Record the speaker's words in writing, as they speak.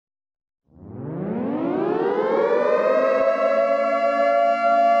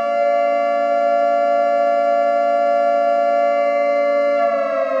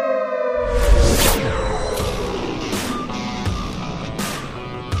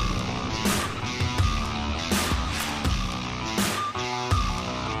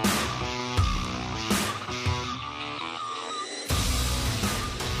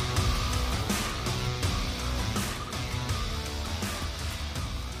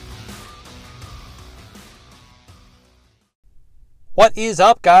What is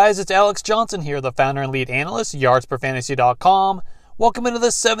up, guys? It's Alex Johnson here, the founder and lead analyst, yardsperfantasy.com. Welcome into the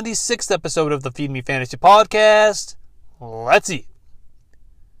 76th episode of the Feed Me Fantasy Podcast. Let's eat.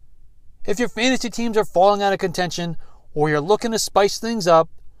 If your fantasy teams are falling out of contention or you're looking to spice things up,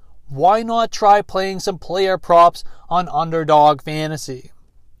 why not try playing some player props on Underdog Fantasy?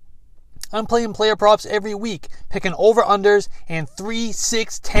 I'm playing player props every week, picking over-unders and 3,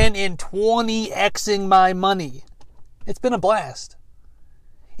 6, 10, and 20xing my money. It's been a blast.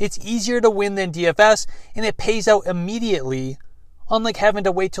 It's easier to win than DFS, and it pays out immediately, unlike having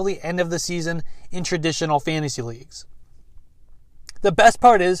to wait till the end of the season in traditional fantasy leagues. The best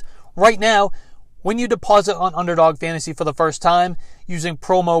part is, right now, when you deposit on Underdog Fantasy for the first time using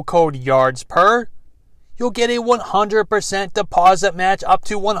promo code YARDSPER, you'll get a 100% deposit match up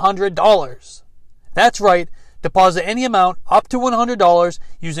to $100. That's right, deposit any amount up to $100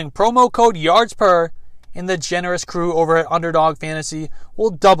 using promo code YARDSPER, and the generous crew over at Underdog Fantasy will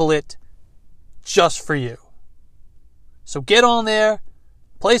double it just for you. So get on there,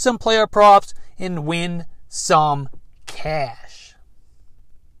 play some player props, and win some cash.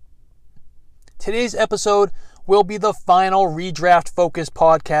 Today's episode will be the final redraft-focused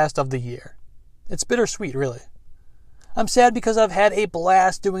podcast of the year. It's bittersweet, really. I'm sad because I've had a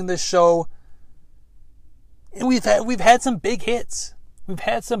blast doing this show, and we've had some big hits. We've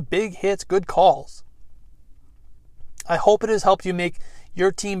had some big hits, good calls. I hope it has helped you make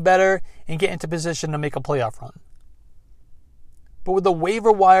your team better and get into position to make a playoff run. But with the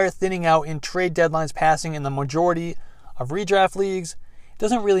waiver wire thinning out and trade deadlines passing in the majority of redraft leagues, it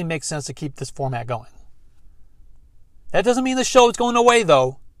doesn't really make sense to keep this format going. That doesn't mean the show is going away,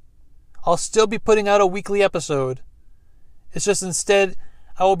 though. I'll still be putting out a weekly episode. It's just instead,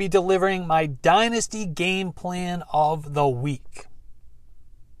 I will be delivering my Dynasty game plan of the week.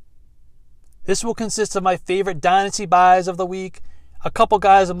 This will consist of my favorite Dynasty buys of the week, a couple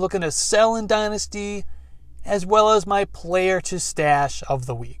guys I'm looking to sell in Dynasty, as well as my player to stash of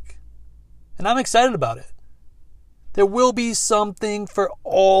the week. And I'm excited about it. There will be something for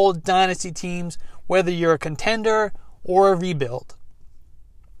all Dynasty teams, whether you're a contender or a rebuild.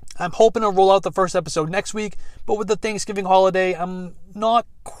 I'm hoping to roll out the first episode next week, but with the Thanksgiving holiday, I'm not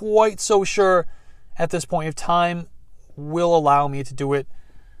quite so sure at this point if time will allow me to do it.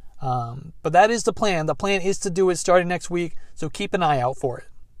 But that is the plan. The plan is to do it starting next week, so keep an eye out for it.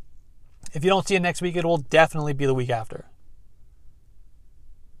 If you don't see it next week, it will definitely be the week after.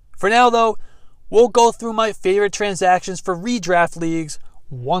 For now, though, we'll go through my favorite transactions for redraft leagues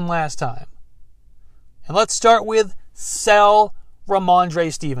one last time. And let's start with sell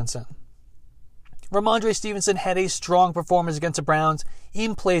Rhamondre Stevenson. Rhamondre Stevenson had a strong performance against the Browns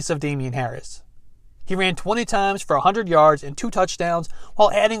in place of Damian Harris. He ran 20 times for 100 yards and 2 touchdowns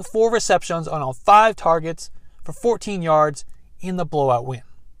while adding 4 receptions on all 5 targets for 14 yards in the blowout win.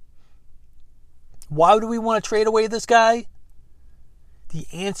 Why do we want to trade away this guy? The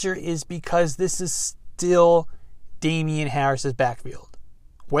answer is because this is still Damian Harris's backfield.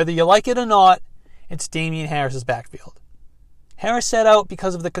 Whether you like it or not, it's Damian Harris's backfield. Harris sat out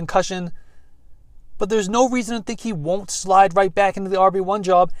because of the concussion, but there's no reason to think he won't slide right back into the RB1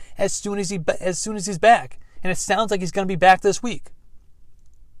 job as soon as he's back. And it sounds like he's going to be back this week.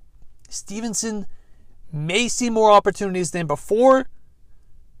 Stevenson may see more opportunities than before,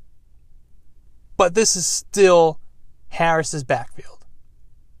 but this is still Harris's backfield.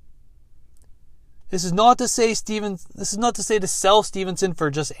 This is not to say to sell Stevenson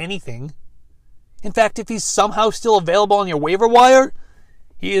for just anything. In fact, if he's somehow still available on your waiver wire,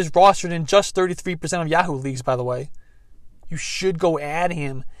 he is rostered in just 33% of Yahoo leagues, by the way. You should go add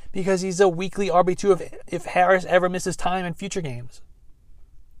him because he's a weekly RB2 if Harris ever misses time in future games.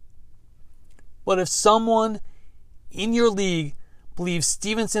 But if someone in your league believes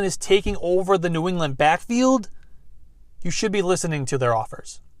Stevenson is taking over the New England backfield, you should be listening to their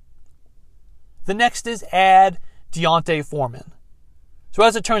offers. The next is add D'Onta Foreman. So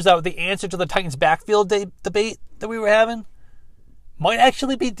as it turns out, the answer to the Titans backfield debate that we were having might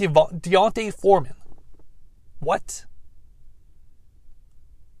actually be D'Onta Foreman. What?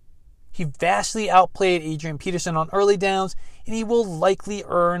 He vastly outplayed Adrian Peterson on early downs, and he will likely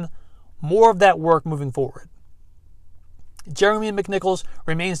earn more of that work moving forward. Jeremy McNichols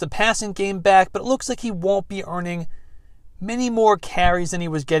remains the passing game back, but it looks like he won't be earning many more carries than he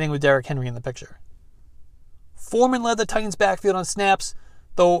was getting with Derrick Henry in the picture. Foreman led the Titans backfield on snaps,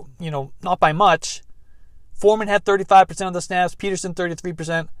 though, not by much. Foreman had 35% of the snaps, Peterson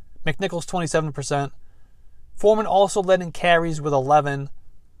 33%, McNichols 27%. Foreman also led in carries with 11.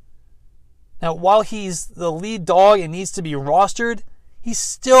 Now, while he's the lead dog and needs to be rostered, he's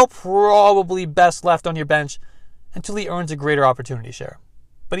still probably best left on your bench until he earns a greater opportunity share.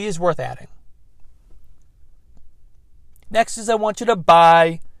 But he is worth adding. Next is I want you to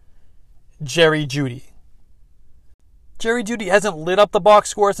buy Jerry Jeudy. Jerry Jeudy hasn't lit up the box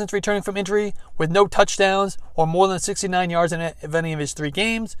score since returning from injury with no touchdowns or more than 69 yards in any of his 3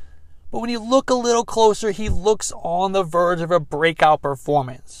 games. But when you look a little closer, he looks on the verge of a breakout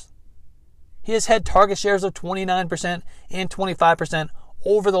performance. He has had target shares of 29% and 25%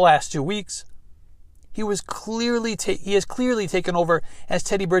 over the last 2 weeks. He has clearly taken over as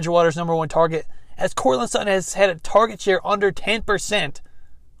Teddy Bridgewater's number 1 target, as Courtland Sutton has had a target share under 10%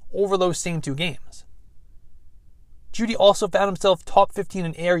 over those same 2 games. Jeudy also found himself top 15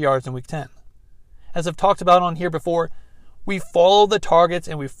 in air yards in Week 10. As I've talked about on here before, we follow the targets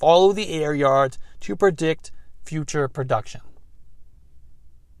and we follow the air yards to predict future production.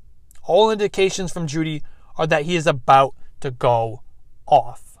 All indications from Jeudy are that he is about to go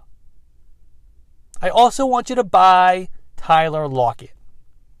off. I also want you to buy Tyler Lockett.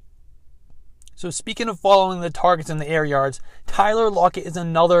 So speaking of following the targets and the air yards, Tyler Lockett is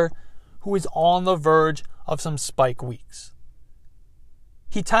another who is on the verge of some spike weeks.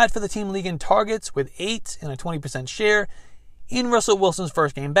 He tied for the team league in targets with 8 and a 20% share in Russell Wilson's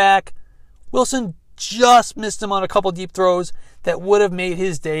first game back. Wilson just missed him on a couple deep throws that would have made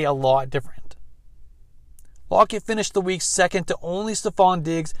his day a lot different. Lockett finished the week second to only Stephon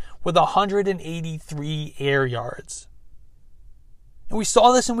Diggs with 183 air yards. And we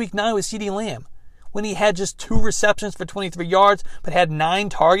saw this in Week 9 with CeeDee Lamb, when he had just 2 receptions for 23 yards, but had 9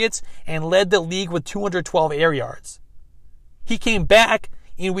 targets and led the league with 212 air yards. He came back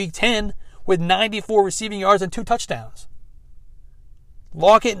in Week 10 with 94 receiving yards and 2 touchdowns.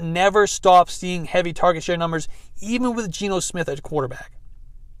 Lockett never stopped seeing heavy target share numbers, even with Geno Smith at quarterback.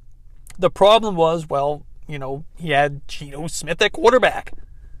 The problem was, he had Geno Smith at quarterback.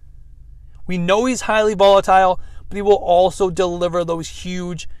 We know he's highly volatile, but he will also deliver those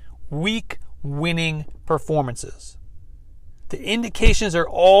huge, week-winning performances. The indications are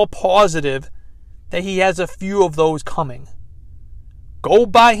all positive that he has a few of those coming. Go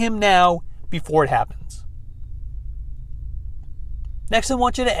buy him now before it happens. Next, I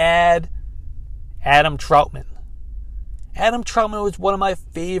want you to add Adam Trautman. Adam Trautman was one of my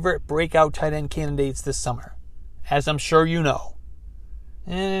favorite breakout tight end candidates this summer, as I'm sure you know.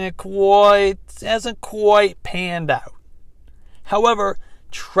 And it hasn't quite panned out. However,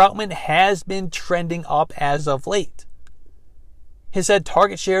 Trautman has been trending up as of late. He's had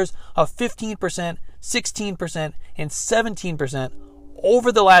target shares of 15%, 16%, and 17%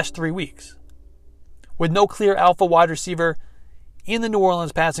 over the last 3 weeks. With no clear alpha wide receiver in the New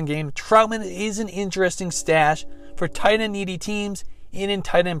Orleans passing game, Trautman is an interesting stash for tight end needy teams and in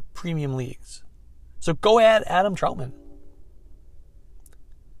tight end premium leagues. So go add Adam Trautman.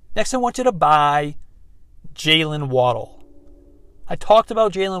 Next, I want you to buy Jalen Waddle. I talked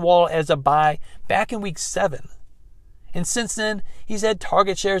about Jalen Waddle as a buy back in Week 7. And since then, he's had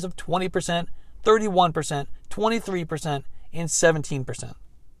target shares of 20%, 31%, 23%, and 17%.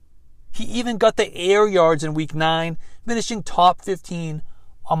 He even got the air yards in Week 9, finishing top 15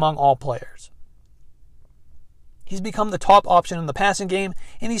 among all players. He's become the top option in the passing game,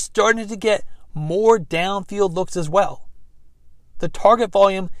 and he's starting to get more downfield looks as well. The target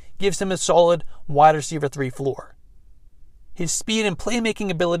volume gives him a solid wide receiver 3 floor. His speed and playmaking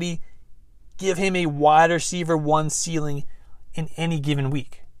ability give him a wide receiver 1 ceiling in any given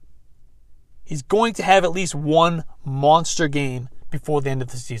week. He's going to have at least one monster game before the end of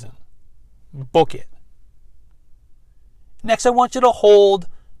the season. Book it. Next, I want you to hold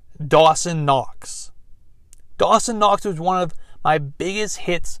Dawson Knox. Dawson Knox was one of my biggest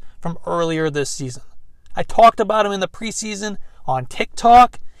hits from earlier this season. I talked about him in the preseason on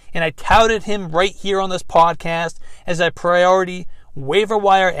TikTok, and I touted him right here on this podcast as a priority waiver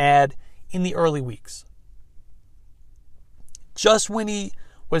wire ad in the early weeks. Just when he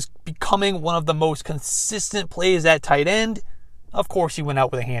was becoming one of the most consistent plays at tight end, of course he went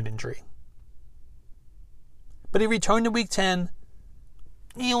out with a hand injury. But he returned in Week 10.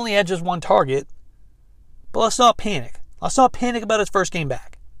 He only had just 1 target. But let's not panic. Let's not panic about his first game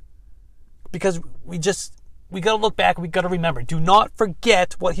back. Because we got to look back, we got to remember. Do not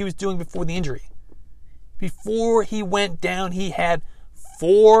forget what he was doing before the injury. Before he went down, he had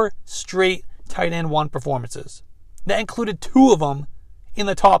 4 straight tight end 1 performances. That included 2 of them in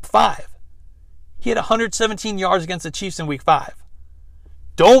the top 5. He had 117 yards against the Chiefs in Week 5.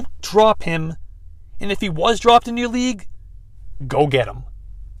 Don't drop him. And if he was dropped in your league, go get him.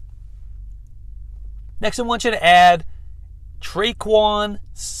 Next, I want you to add Tre'Quan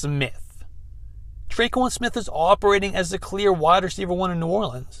Smith. Tre'Quan Smith is operating as the clear wide receiver 1 in New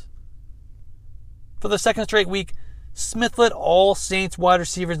Orleans. For the second straight week, Smith led all Saints wide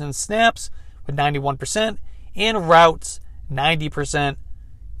receivers in snaps with 91% and routes 90%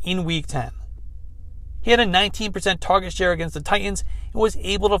 in Week 10. He had a 19% target share against the Titans and was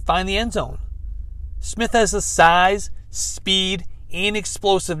able to find the end zone. Smith has the size, speed, and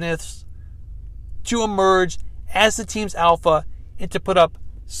explosiveness to emerge as the team's alpha and to put up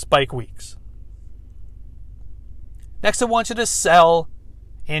spike weeks. Next, I want you to sell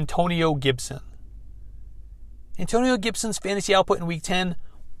Antonio Gibson. Antonio Gibson's fantasy output in Week 10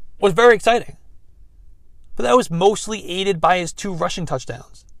 was very exciting, but that was mostly aided by his 2 rushing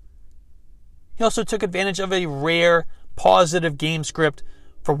touchdowns. He also took advantage of a rare positive game script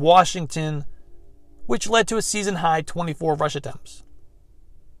for Washington, which led to a season-high 24 rush attempts.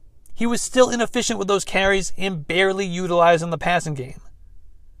 He was still inefficient with those carries and barely utilized in the passing game.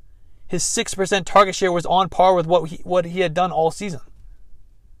 His 6% target share was on par with what he had done all season.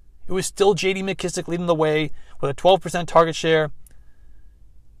 It was still J.D. McKissic leading the way with a 12% target share.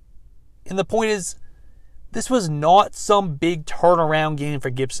 And the point is, this was not some big turnaround game for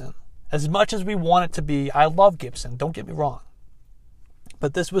Gibson. As much as we want it to be, I love Gibson, don't get me wrong.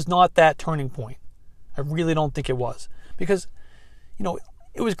 But this was not that turning point. I really don't think it was. Because,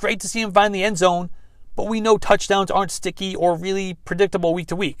 it was great to see him find the end zone, but we know touchdowns aren't sticky or really predictable week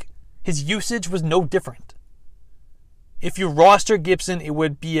to week. His usage was no different. If you roster Gibson, it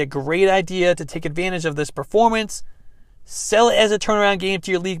would be a great idea to take advantage of this performance, sell it as a turnaround game to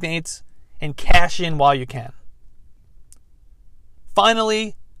your league mates, and cash in while you can.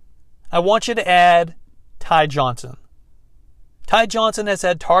 Finally, I want you to add Ty Johnson. Ty Johnson has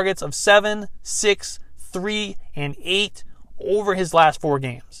had targets of 7, 6, 3, and 8 over his last 4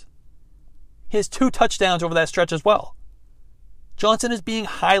 games. He has 2 touchdowns over that stretch as well. Johnson is being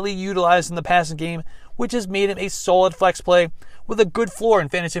highly utilized in the passing game, which has made him a solid flex play with a good floor in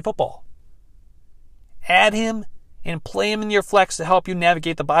fantasy football. Add him and play him in your flex to help you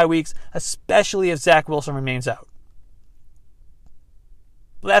navigate the bye weeks, especially if Zach Wilson remains out.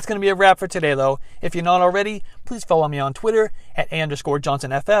 But that's going to be a wrap for today, though. If you're not already, please follow me on Twitter at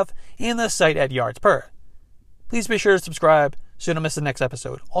 @A_JohnsonFF and the site at YardsPer. Please be sure to subscribe so you don't miss the next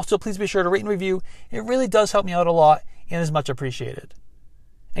episode. Also, please be sure to rate and review. It really does help me out a lot and is much appreciated.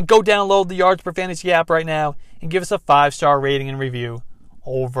 And go download the Yards Per Fantasy app right now and give us a 5-star rating and review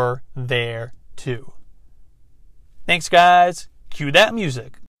over there, too. Thanks, guys. Cue that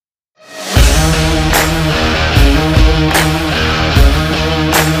music.